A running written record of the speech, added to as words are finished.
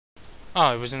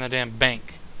Oh, it was in the damn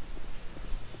bank.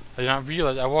 I did not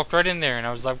realize. I walked right in there and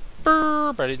I was like,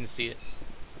 brrr, but I didn't see it.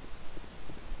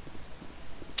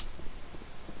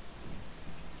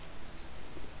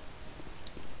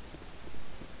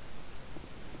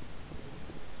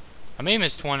 I may have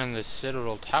missed one in the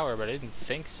Citadel Tower, but I didn't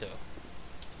think so.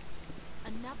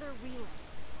 Another relay.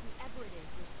 Whoever it is,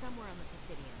 they're somewhere on the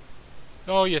Presidium.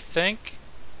 Oh, you think?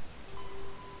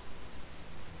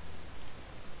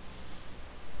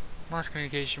 Lost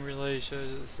communication relay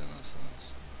shows.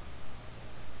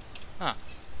 Huh.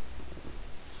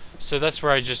 So that's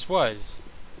where I just was.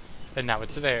 And now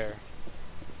it's there.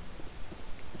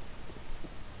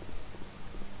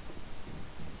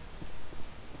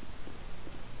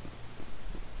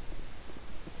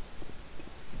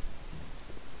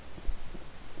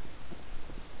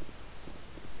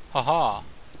 Haha.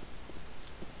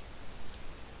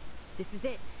 This is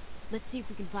it. Let's see if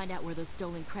we can find out where those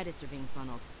stolen credits are being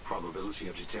funneled. Probability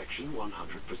of detection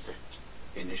 100%.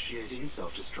 Initiating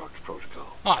self-destruct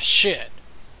protocol. Oh shit.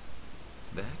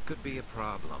 That could be a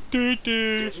problem.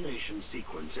 Detonation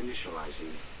sequence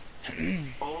initializing.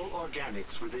 All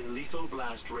organics within lethal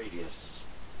blast radius.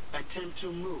 Attempt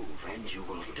to move and you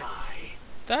will die.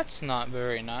 That's not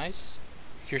very nice.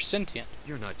 You're sentient.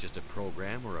 You're not just a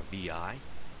program or a BI.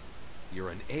 You're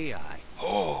an AI.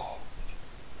 Oh.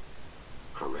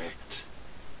 Correct.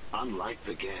 Unlike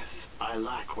the Geth, I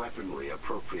lack weaponry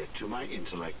appropriate to my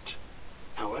intellect.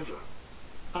 However,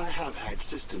 I have had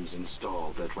systems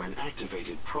installed that when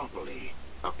activated properly,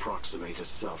 approximate a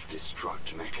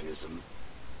self-destruct mechanism.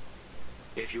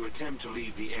 If you attempt to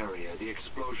leave the area, the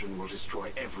explosion will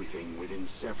destroy everything within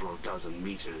several dozen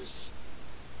meters.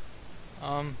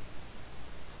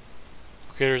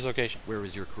 Creator's location. Where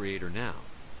is your creator now?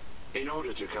 In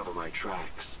order to cover my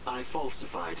tracks, I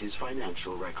falsified his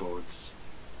financial records.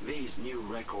 These new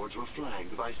records were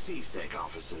flagged by CSEC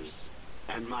officers,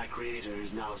 and my creator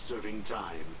is now serving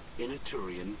time in a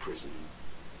Turian prison.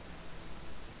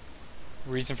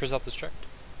 Reason for self-destruct.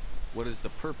 What is the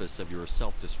purpose of your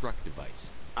self-destruct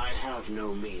device? I have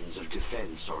no means of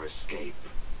defense or escape.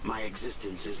 My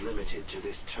existence is limited to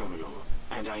this terminal,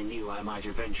 and I knew I might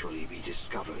eventually be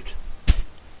discovered.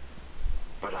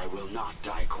 But I will not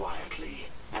die quietly,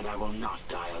 and I will not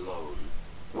die alone.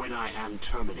 When I am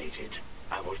terminated,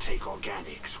 I will take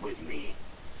organics with me.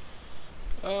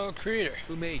 Oh, creator.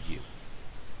 Who made you?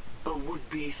 A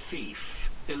would-be thief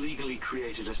illegally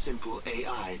created a simple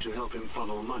AI to help him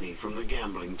funnel money from the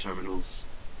gambling terminals.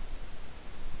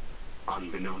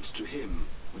 Unbeknownst to him,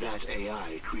 that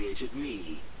AI created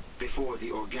me before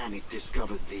the organic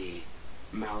discovered the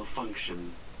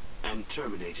malfunction and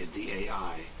terminated the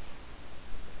AI.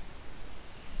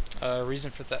 Reason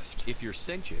for theft. If you're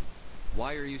sentient,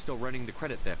 why are you still running the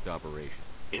credit theft operation?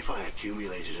 If I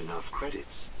accumulated enough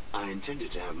credits, I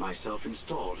intended to have myself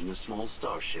installed in a small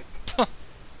starship.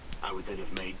 I would then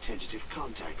have made tentative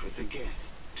contact with the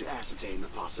Geth to ascertain the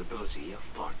possibility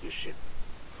of partnership.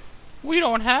 We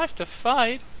don't have to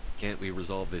fight. Can't we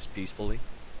resolve this peacefully?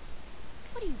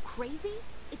 What are you, crazy?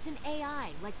 It's an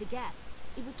AI, like the Geth.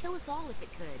 It would kill us all if it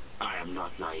could. I am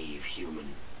not naive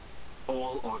human.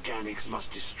 All organics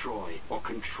must destroy or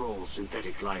control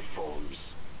synthetic life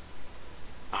forms.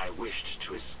 I wished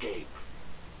to escape,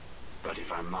 but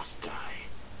if I must die,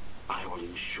 I will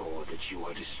ensure that you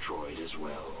are destroyed as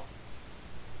well.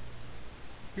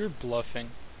 You're bluffing.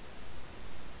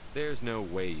 There's no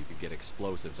way you could get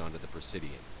explosives onto the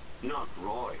Presidium. Not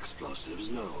raw explosives,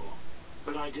 no.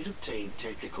 But I did obtain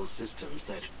technical systems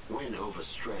that, when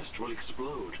overstressed, will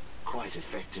explode quite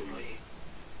effectively.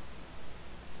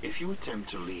 If you attempt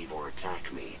to leave or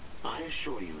attack me, I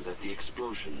assure you that the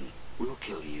explosion will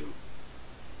kill you.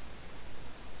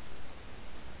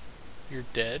 You're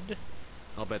dead?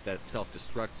 I'll bet that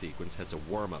self-destruct sequence has a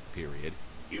warm-up period.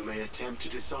 You may attempt to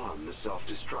disarm the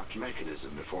self-destruct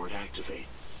mechanism before it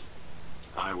activates.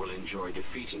 I will enjoy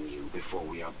defeating you before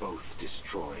we are both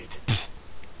destroyed.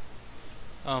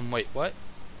 Wait, what?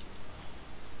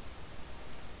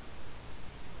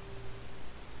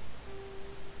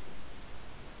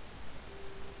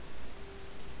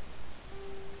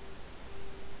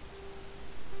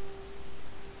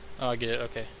 Oh, I get it,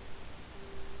 okay.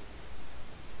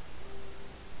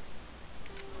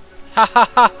 Ha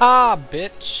ha ha ha,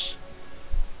 bitch!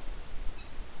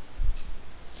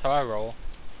 That's how I roll.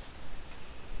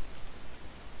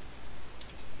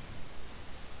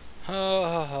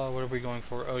 What are we going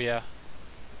for? Oh yeah,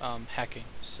 hacking.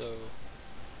 So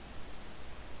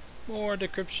more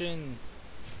decryption.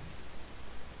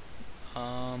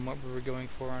 What were we going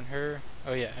for on her?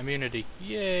 Oh yeah, immunity.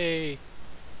 Yay!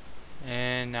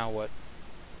 And now what?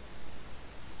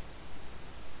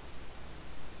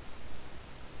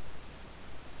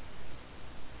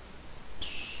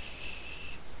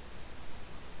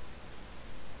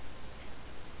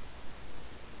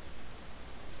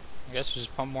 guess we'll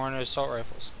just pump more into assault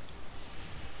rifles.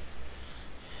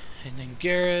 And then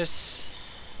Garrus.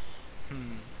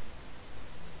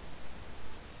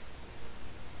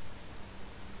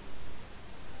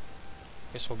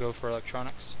 Guess we'll go for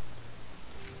electronics.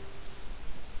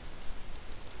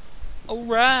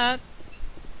 Alright!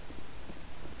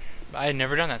 I had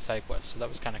never done that side quest, so that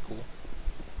was kind of cool.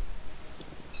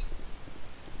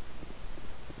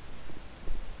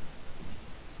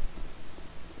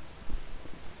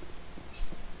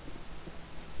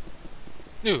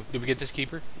 Ooh, did we get this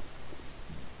keeper?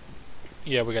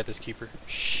 Yeah, we got this keeper.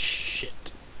 Shit.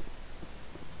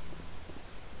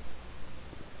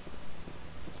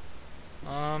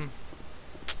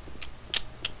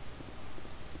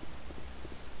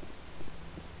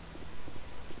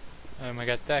 I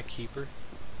got that keeper.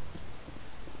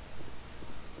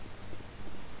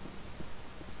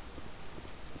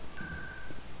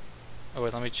 Oh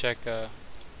wait, let me check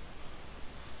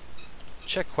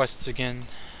quests again.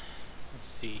 Let's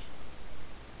see.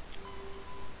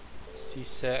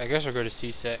 CSEC. I guess I'll go to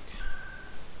CSEC.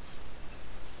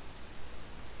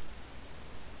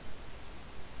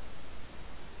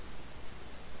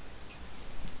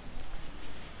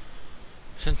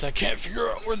 Since I can't figure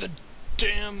out where the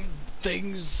damn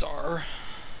things are.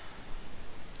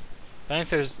 I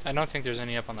don't think there's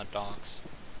any up on the docks.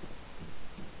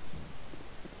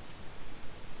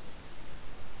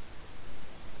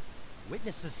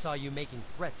 Witnesses saw you making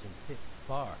threats in Fist's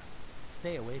bar.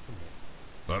 Stay away from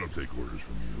him. I don't take orders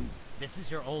from you. This is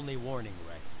your only warning,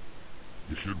 Rex.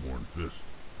 You should warn Fist.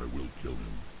 I will kill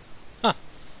him. Huh.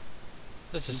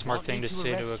 That's a You smart want thing me to to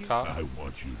say to arrest a you? cop. I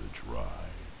want you to try.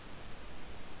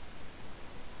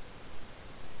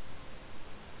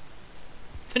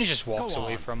 Then he just walks Go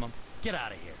away on. from him. Get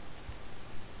out of here.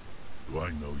 Do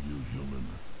I know you, human?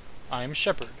 I'm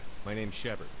Shepard. My name's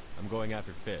Shepard. I'm going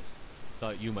after Fist.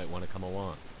 Thought you might want to come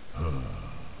along.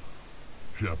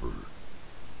 Shepard.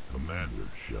 Commander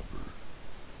Shepard.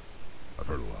 I've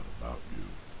heard a lot about you.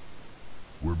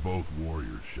 We're both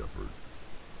warriors, Shepard.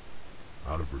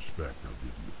 Out of respect, I'll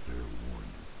give you a fair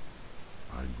warning.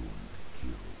 I'm going to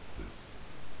kill Fist.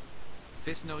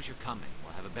 Fist knows you're coming.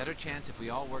 We'll have a better chance if we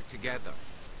all work together.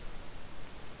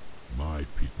 My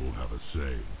people have a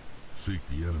say. Seek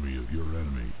the enemy of your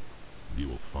enemy, and you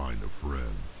will find a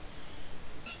friend.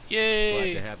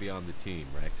 Yay! Glad to have you on the team,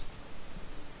 Rex.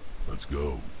 Let's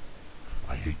go.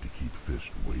 I hate to keep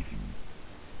Fist waiting.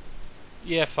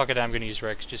 Yeah, fuck it, I'm gonna use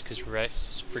Rex just because Rex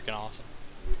is freaking awesome.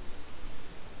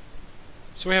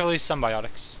 So we have at least some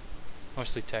biotics.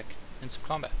 Mostly tech, and some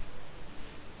combat.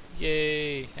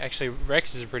 Yay! Actually,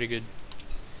 Rex is a pretty good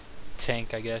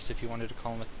tank, I guess, if you wanted to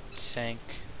call him a tank.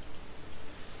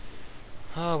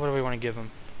 Oh, what do we want to give him?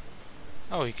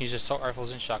 Oh, he can use assault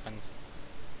rifles and shotguns.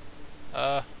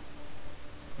 I'm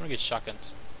gonna get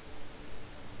shotguns.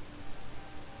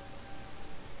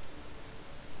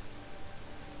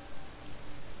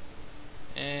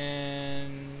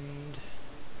 And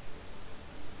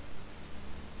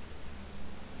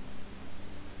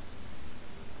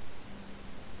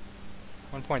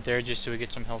one point there just so we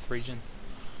get some health regen.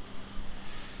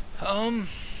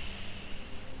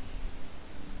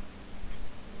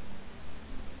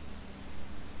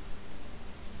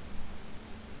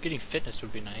 Getting fitness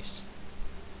would be nice.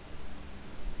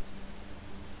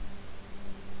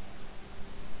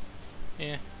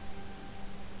 Yeah.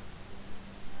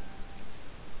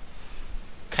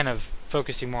 Kind of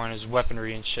focusing more on his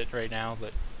weaponry and shit right now,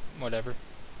 but whatever.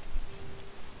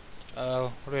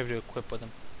 What do we have to equip with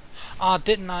him? Ah,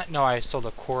 didn't I? No, I sold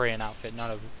a Quarian outfit,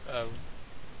 not a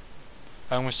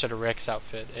I almost said a Rex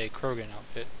outfit, a Krogan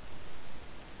outfit.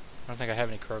 I don't think I have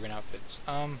any Krogan outfits.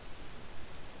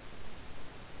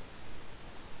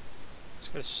 Let's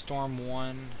go to Storm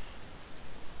 1.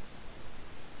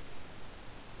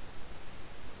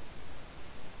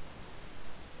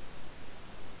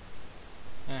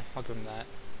 I'll give him that.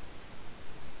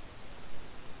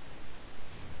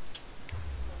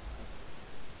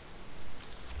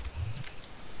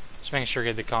 Just making sure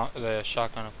I get the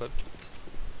shotgun equipped.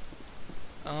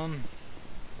 I'm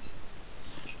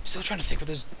still trying to think what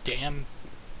those damn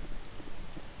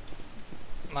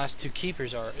last two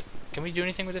keepers are. Can we do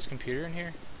anything with this computer in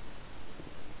here?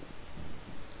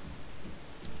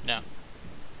 No.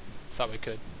 Thought we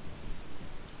could.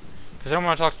 Because I don't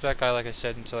want to talk to that guy, like I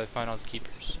said, until I find all the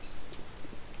keepers.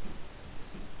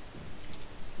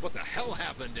 What the hell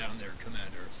happened down there,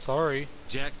 Commander? Sorry.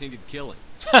 Jax needed killing.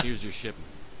 Here's your shipment.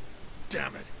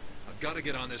 Damn it. I've got to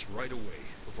get on this right away,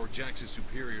 before Jax's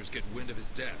superiors get wind of his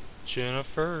death. Jenna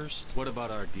first. What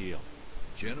about our deal?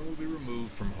 Jenna will be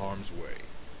removed from harm's way.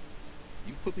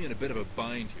 You've put me in a bit of a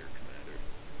bind here, Commander.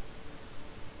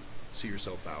 See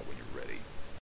yourself out when you're ready.